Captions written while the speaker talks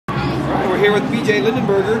here with JD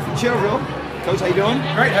Lindenberger from Cherville. Coach, how you doing?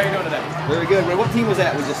 Great. How you doing today? Very good. What team was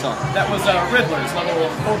that we just saw? That was Riddlers, level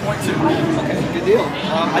 4.2. Okay, good deal.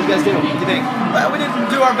 How'd you guys do? What do you think? Well, we didn't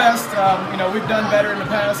do our best. We've done better in the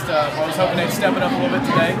past. I was hoping they'd step it up a little bit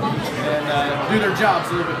today and do their jobs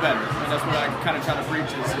a little bit better. And that's what I kind of try to preach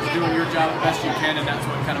is doing your job the best you can, and that's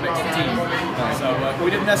what kind of makes the team. Right. So we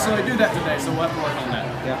didn't necessarily do that today, so we'll have to work on that.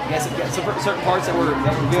 Yeah. Yes, certain parts that were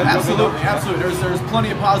good. Absolutely. There's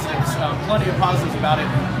plenty of positives, about it.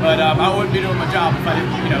 But I wouldn't be doing my job if I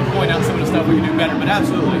didn't, point out some of the stuff we can do better. But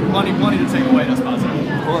absolutely, plenty to take away. That's positive.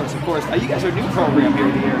 Of course. You guys are a new program here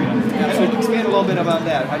in the area. Absolutely. Expand a little bit about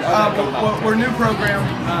that. We're a new program.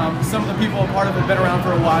 Some of the people are part of it, been around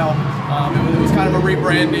for a while. It was kind of a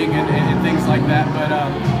rebranding and things like that. But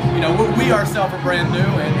we ourselves are brand new,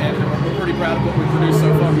 and we're pretty proud of what we've produced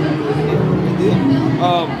so far. Good deal.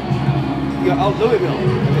 Louisville.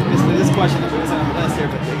 This question is on the list here,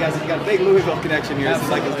 but you guys have got a big Louisville connection here. This is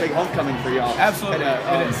like a big homecoming for y'all. Absolutely,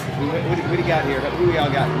 it is. What do you got here? Who we all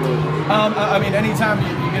got in Louisville? Anytime you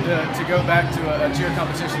get to go back to a cheer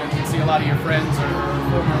competition and see a lot of your friends or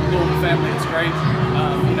former Louisville family, it's great.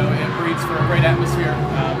 It breeds for a great atmosphere.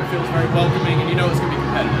 It feels very welcoming, and it's going to be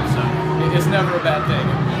competitive. So it's never a bad thing.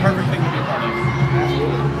 Perfect thing to be a part of.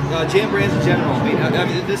 Absolutely. Jam brands in general.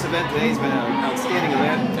 This event today has been an outstanding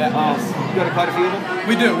event. You go to quite a few of them?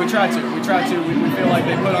 We do. We try to. We feel like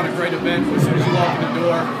they put on a great event. As soon as you walk in the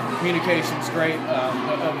door, communication's great.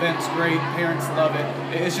 Event's great. Parents love it.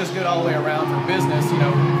 It's just good all the way around for business.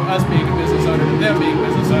 Us being a business owner and them being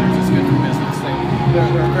business owners, it's good for business.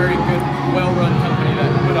 They're a very good, well-run company that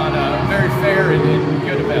put on very fair and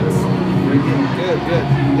good events. Very good. Good.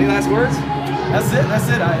 Any last words? That's it.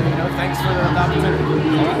 Thanks for the opportunity.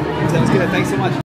 All right. Sounds good. Thanks so much.